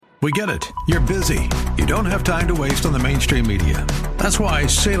We get it. You're busy. You don't have time to waste on the mainstream media. That's why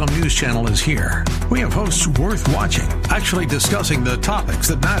Salem News Channel is here. We have hosts worth watching, actually discussing the topics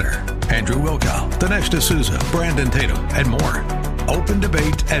that matter. Andrew Wilkow, Dinesh D'Souza, Brandon Tatum, and more. Open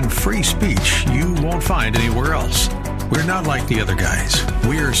debate and free speech you won't find anywhere else. We're not like the other guys.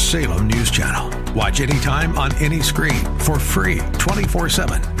 We're Salem News Channel. Watch anytime on any screen for free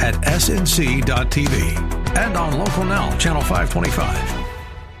 24/7 at snc.tv and on Local Now, Channel 525.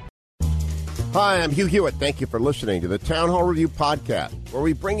 Hi, I'm Hugh Hewitt. Thank you for listening to the Town Hall Review Podcast, where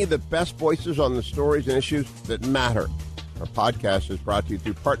we bring you the best voices on the stories and issues that matter. Our podcast is brought to you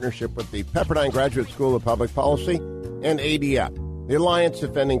through partnership with the Pepperdine Graduate School of Public Policy and ADF, the Alliance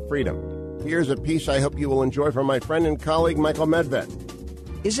Defending Freedom. Here's a piece I hope you will enjoy from my friend and colleague, Michael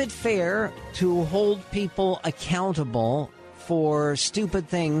Medved. Is it fair to hold people accountable for stupid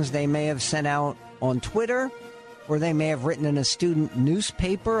things they may have sent out on Twitter, or they may have written in a student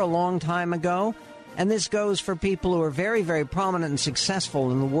newspaper a long time ago? And this goes for people who are very, very prominent and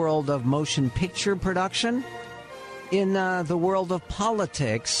successful in the world of motion picture production, in the world of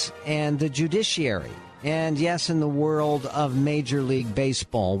politics and the judiciary, and yes, in the world of Major League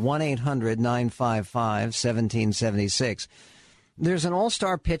Baseball. 1-800-955-1776. There's an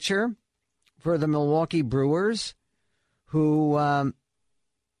all-star pitcher for the Milwaukee Brewers who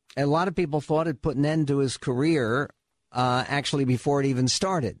a lot of people thought had put an end to his career actually before it even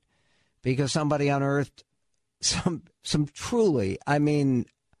started, because somebody unearthed some truly, I mean,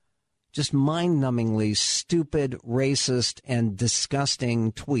 just mind-numbingly stupid, racist, and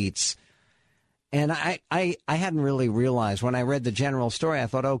disgusting tweets. And I hadn't really realized when I read the general story. I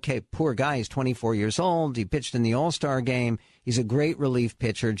thought, okay, poor guy. He's 24 years old. He pitched in the All-Star game. He's a great relief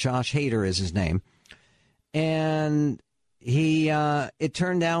pitcher. Josh Hader is his name. And it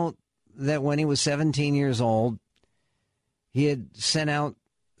turned out that when he was 17 years old, he had sent out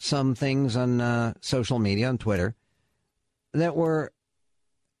some things on social media, on Twitter, that were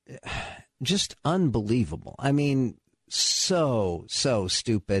just unbelievable. I mean, so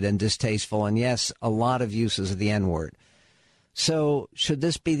stupid and distasteful. And yes, a lot of uses of the N-word. So should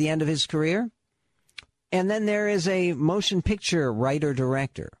this be the end of his career? And then there is a motion picture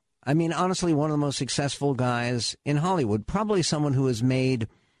writer-director. I mean, honestly, one of the most successful guys in Hollywood, probably someone who has made,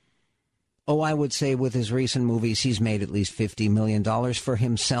 I would say with his recent movies, he's made at least $50 million for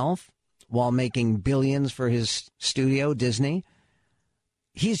himself while making billions for his studio, Disney.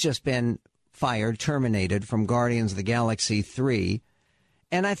 He's just been fired, terminated from Guardians of the Galaxy 3.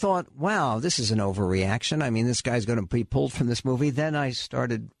 And I thought, wow, this is an overreaction. I mean, this guy's going to be pulled from this movie. Then I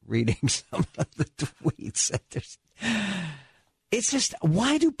started reading some of the tweets. It's just,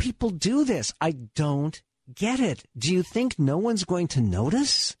 why do people do this? I don't get it. Do you think no one's going to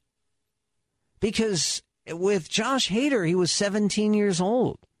notice? Because with Josh Hader, he was 17 years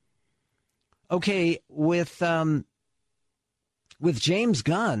old. Okay, with James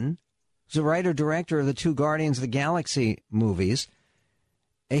Gunn, who's the writer-director of the two Guardians of the Galaxy movies,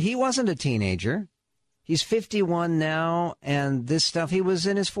 he wasn't a teenager. He's 51 now, and this stuff, he was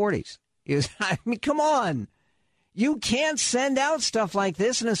in his 40s. I mean, come on. You can't send out stuff like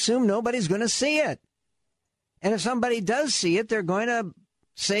this and assume nobody's going to see it. And if somebody does see it, they're going to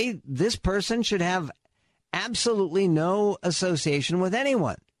say this person should have absolutely no association with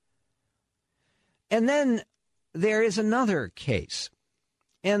anyone. And then there is another case.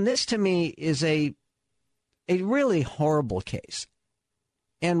 And this, to me, is a really horrible case,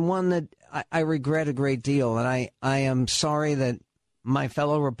 and one that I regret a great deal. And I am sorry that my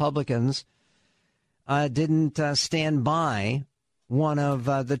fellow Republicans didn't stand by one of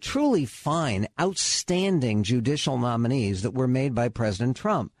the truly fine, outstanding judicial nominees that were made by President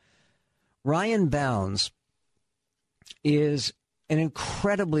Trump. Ryan Bounds is an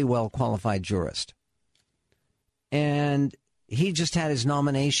incredibly well-qualified jurist. And he just had his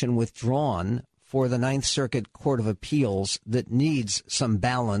nomination withdrawn for the Ninth Circuit Court of Appeals that needs some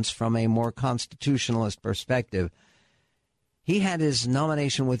balance from a more constitutionalist perspective. He had his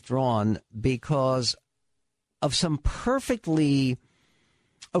nomination withdrawn because of some perfectly,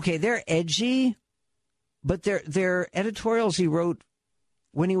 they're edgy, but they're editorials he wrote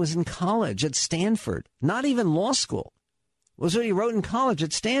when he was in college at Stanford, not even law school, was what he wrote in college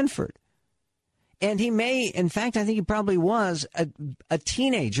at Stanford. And he may, in fact, I think he probably was a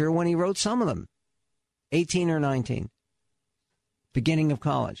teenager when he wrote some of them, 18 or 19, beginning of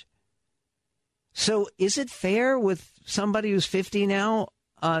college. So is it fair with somebody who's 50 now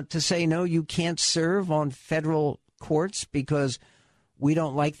to say, no, you can't serve on federal courts because we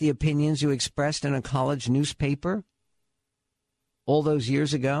don't like the opinions you expressed in a college newspaper all those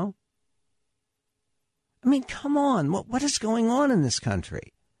years ago? I mean, come on. What is going on in this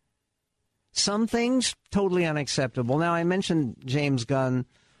country? Some things, totally unacceptable. Now, I mentioned James Gunn.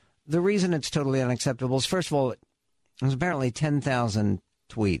 The reason it's totally unacceptable is, first of all, it was apparently 10,000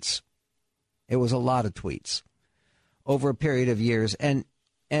 tweets. It was a lot of tweets over a period of years, and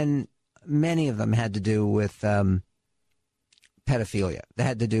many of them had to do with pedophilia. They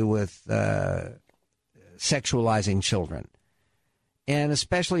had to do with sexualizing children. And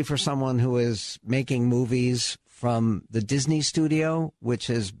especially for someone who is making movies from the Disney studio, which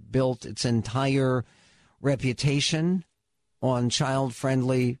has built its entire reputation on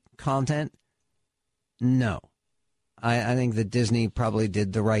child-friendly content, no. I think that Disney probably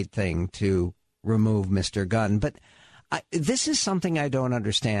did the right thing to remove Mr. Gunn. But this is something I don't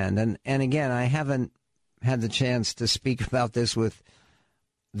understand. And again, I haven't had the chance to speak about this with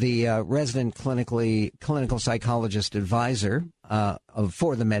the resident clinical psychologist advisor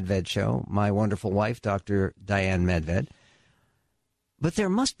for the Medved show, my wonderful wife, Dr. Diane Medved. But there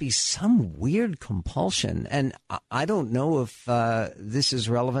must be some weird compulsion, and I don't know if this is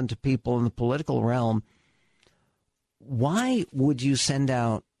relevant to people in the political realm. Why would you send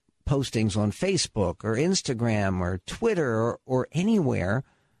out postings on Facebook or Instagram or Twitter or anywhere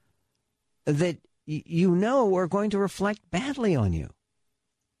that you know are going to reflect badly on you?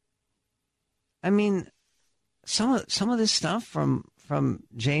 I mean, some of this stuff from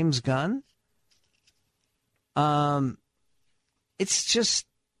James Gunn, it's just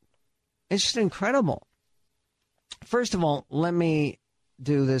incredible. First of all, let me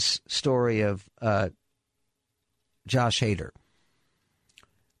do this story of Josh Hader.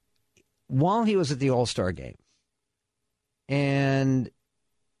 While he was at the All-Star game, and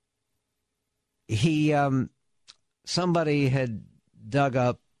somebody had dug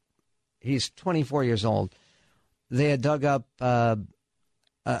up, he's 24 years old, they had dug up a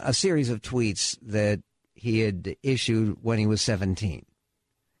series of tweets that he had issued when he was 17.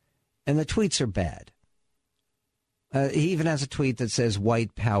 And the tweets are bad. He even has a tweet that says,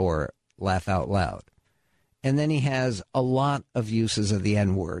 "White power, laugh out loud." And then he has a lot of uses of the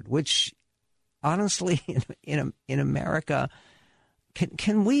N-word, which, honestly, in America,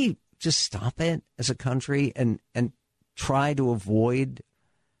 can we just stop it as a country and try to avoid?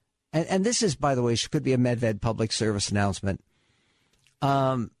 And this is, by the way, could be a Medved public service announcement.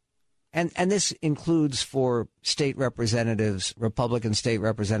 And this includes for state representatives, Republican state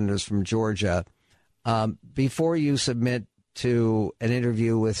representatives from Georgia. Before you submit to an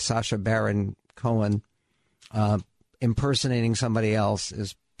interview with Sacha Baron Cohen, impersonating somebody else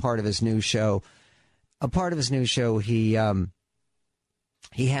as part of his new show. A part of his new show, he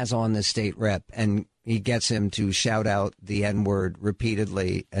has on the state rep, and he gets him to shout out the N-word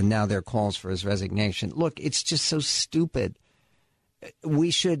repeatedly, and now there are calls for his resignation. Look, it's just so stupid. We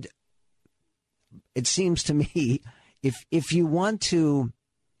should, it seems to me, if you want to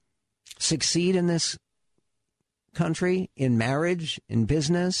succeed in this country, in marriage, in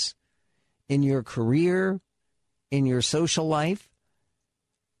business, in your career, in your social life,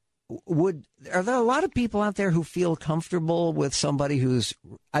 are there a lot of people out there who feel comfortable with somebody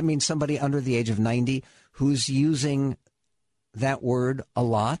somebody under the age of 90 who's using that word a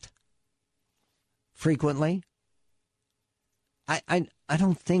lot, frequently? I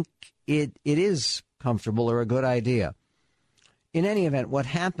don't think it is comfortable or a good idea. In any event, what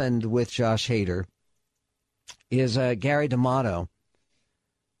happened with Josh Hader is Gary D'Amato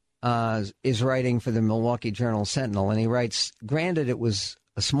is writing for the Milwaukee Journal-Sentinel, and he writes, granted it was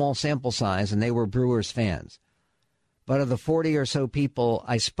a small sample size and they were Brewers fans, but of the 40 or so people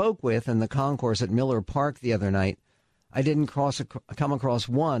I spoke with in the concourse at Miller Park the other night, I didn't come across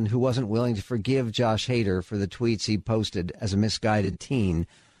one who wasn't willing to forgive Josh Hader for the tweets he posted as a misguided teen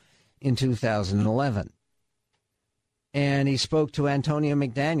in 2011. And he spoke to Antonio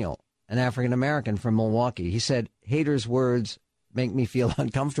McDaniel, an African-American from Milwaukee. He said, Hader's words make me feel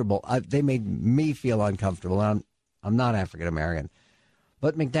uncomfortable. They made me feel uncomfortable. I'm not African-American.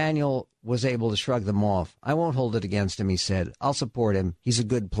 But McDaniel was able to shrug them off. I won't hold it against him, he said. I'll support him. He's a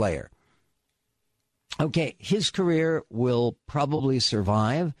good player. Okay, his career will probably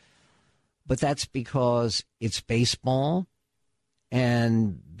survive, but that's because it's baseball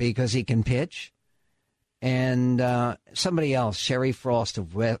and because he can pitch. And somebody else, Sherry Frost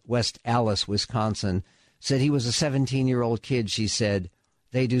of West Allis, Wisconsin, said he was a 17-year-old kid. She said,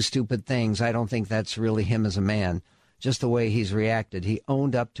 they do stupid things. I don't think that's really him as a man. Just the way he's reacted. He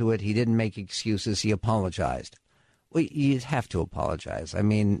owned up to it. He didn't make excuses. He apologized. Well, you have to apologize. I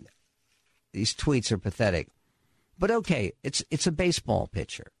mean, these tweets are pathetic. But okay, it's a baseball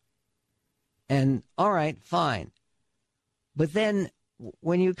pitcher. And all right, fine. But then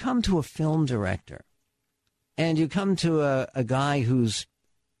when you come to a film director and you come to a guy who's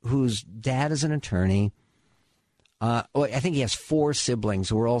whose dad is an attorney. I think he has 4 siblings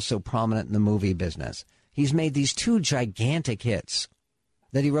who are also prominent in the movie business. He's made these 2 gigantic hits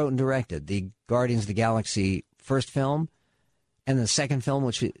that he wrote and directed, the Guardians of the Galaxy first film and the second film,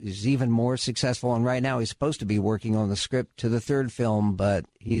 which is even more successful. And right now he's supposed to be working on the script to the 3rd film, but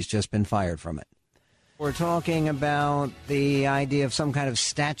he's just been fired from it. We're talking about the idea of some kind of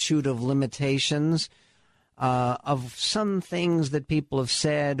statute of limitations of some things that people have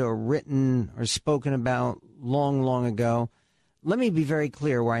said or written or spoken about long, long ago. Let me be very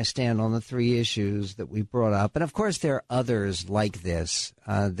clear where I stand on the 3 issues that we brought up. And, of course, there are others like this.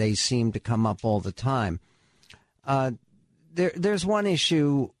 They seem to come up all the time. There's one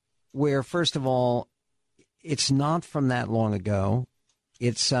issue where, first of all, it's not from that long ago.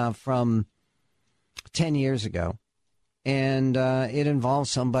 It's from 10 years ago. And it involves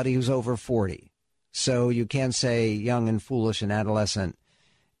somebody who's over 40. So you can't say young and foolish and adolescent.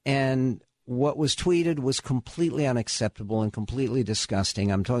 And what was tweeted was completely unacceptable and completely disgusting.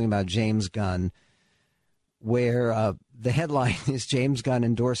 I'm talking about James Gunn, where the headline is James Gunn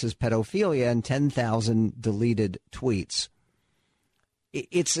endorses pedophilia and 10,000 deleted tweets.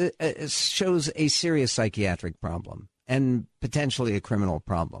 It shows a serious psychiatric problem and potentially a criminal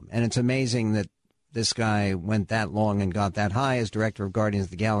problem. And it's amazing that this guy went that long and got that high as director of Guardians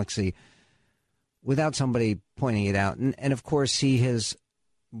of the Galaxy without somebody pointing it out. And of course, he has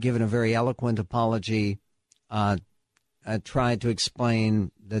given a very eloquent apology, tried to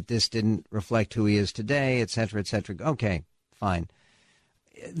explain that this didn't reflect who he is today, et cetera, et cetera. Okay, fine.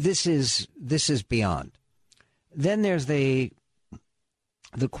 This is beyond. Then there's the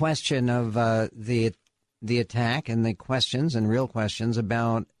question of the attack and the questions and real questions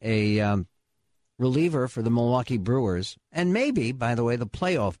about a reliever for the Milwaukee Brewers, and maybe, by the way, the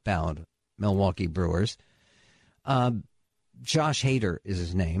playoff-bound Milwaukee Brewers. Josh Hader is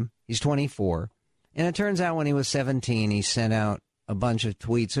his name. He's 24. And it turns out when he was 17, he sent out a bunch of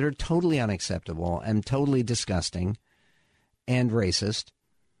tweets that are totally unacceptable and totally disgusting and racist.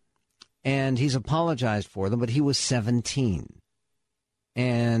 And he's apologized for them, but he was 17.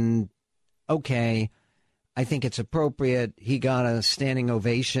 And, okay, I think it's appropriate. He got a standing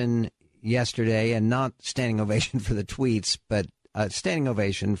ovation yesterday, and not standing ovation for the tweets, but a standing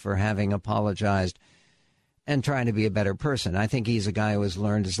ovation for having apologized and trying to be a better person. I think he's a guy who has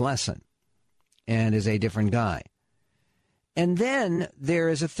learned his lesson and is a different guy. And then there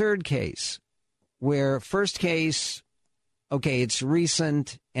is a third case where first case, okay, it's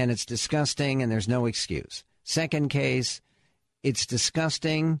recent and it's disgusting and there's no excuse. Second case, it's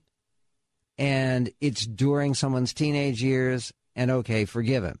disgusting and it's during someone's teenage years and okay,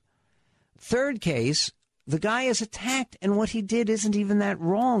 forgive him. Third case, the guy is attacked, and what he did isn't even that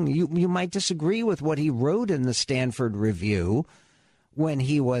wrong. You might disagree with what he wrote in the Stanford Review when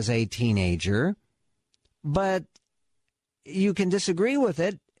he was a teenager, but you can disagree with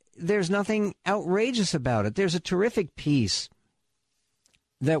it. There's nothing outrageous about it. There's a terrific piece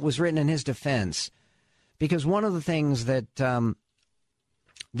that was written in his defense, because one of the things that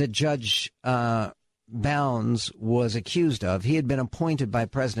Judge Bounds was accused of, he had been appointed by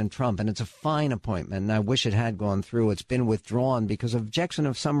President Trump, and it's a fine appointment, and I wish it had gone through. It's been withdrawn because of objection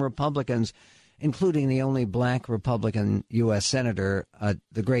of some Republicans, including the only black Republican U.S. Senator,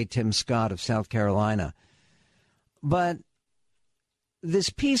 the great Tim Scott of South Carolina. But this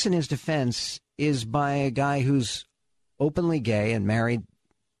piece in his defense is by a guy who's openly gay and married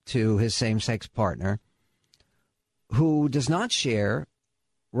to his same-sex partner, who does not share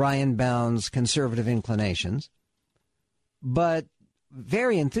Ryan Bounds' conservative inclinations, but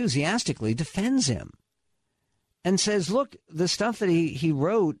very enthusiastically defends him and says, look, the stuff that he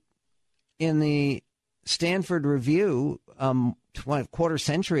wrote in the Stanford Review quarter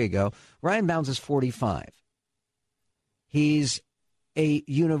century ago, Ryan Bounds is 45. He's a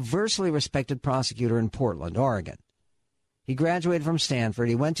universally respected prosecutor in Portland, Oregon. He graduated from Stanford.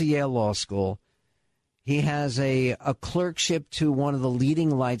 He went to Yale Law School. He has a clerkship to one of the leading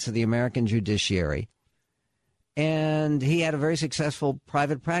lights of the American judiciary. And he had a very successful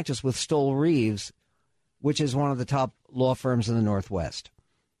private practice with Stoll Reeves, which is one of the top law firms in the Northwest.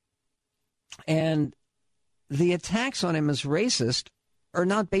 And the attacks on him as racist are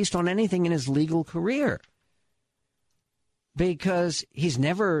not based on anything in his legal career, because he's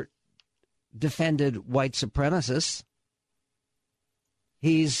never defended white supremacists.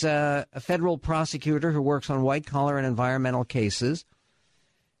 He's a federal prosecutor who works on white-collar and environmental cases.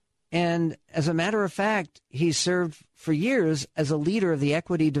 And as a matter of fact, he served for years as a leader of the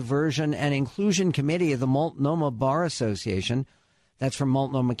Equity, Diversion, and Inclusion Committee of the Multnomah Bar Association. That's from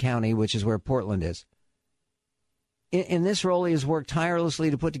Multnomah County, which is where Portland is. In this role, he has worked tirelessly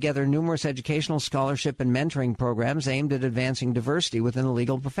to put together numerous educational, scholarship, and mentoring programs aimed at advancing diversity within the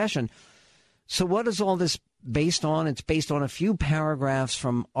legal profession. So what is all this based on? It's based on a few paragraphs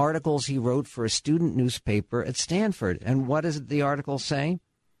from articles he wrote for a student newspaper at Stanford. And what does the article say?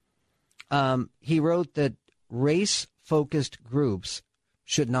 He wrote that race-focused groups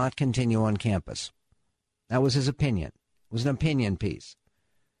should not continue on campus. That was his opinion. It was an opinion piece.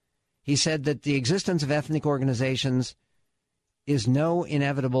 He said that the existence of ethnic organizations is no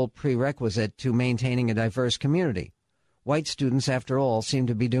inevitable prerequisite to maintaining a diverse community. White students, after all, seem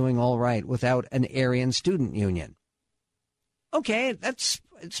to be doing all right without an Aryan student union. Okay,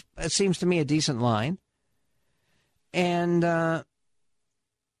 it seems to me a decent line. And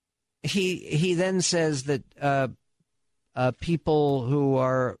he then says that people who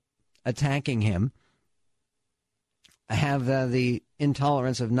are attacking him have the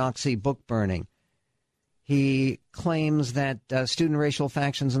intolerance of Nazi book burning. He claims that student racial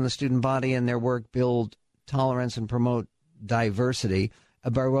factions in the student body and their work build tolerance and promote diversity.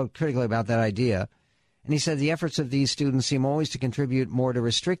 Wrote critically about that idea. And he said the efforts of these students seem always to contribute more to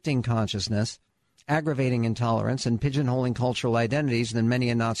restricting consciousness, aggravating intolerance, and pigeonholing cultural identities than many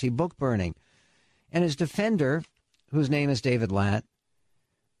a Nazi book burning. And his defender, whose name is David Latt,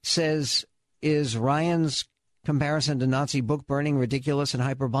 says, is Ryan's comparison to Nazi book burning ridiculous and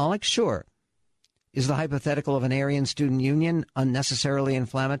hyperbolic? Sure. Is the hypothetical of an Aryan student union unnecessarily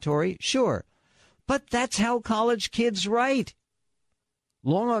inflammatory? Sure. But that's how college kids write.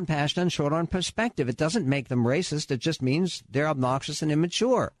 Long on passion and short on perspective. It doesn't make them racist. It just means they're obnoxious and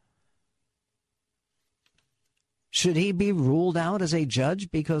immature. Should he be ruled out as a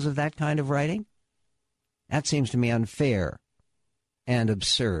judge because of that kind of writing? That seems to me unfair and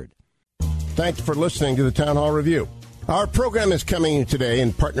absurd. Thanks for listening to the Town Hall Review. Our program is coming today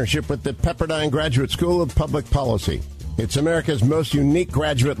in partnership with the Pepperdine Graduate School of Public Policy. It's America's most unique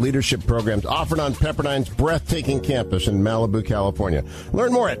graduate leadership programs offered on Pepperdine's breathtaking campus in Malibu, California.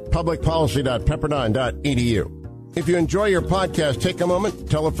 Learn more at publicpolicy.pepperdine.edu. If you enjoy your podcast, take a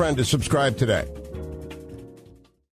moment, tell a friend to subscribe today.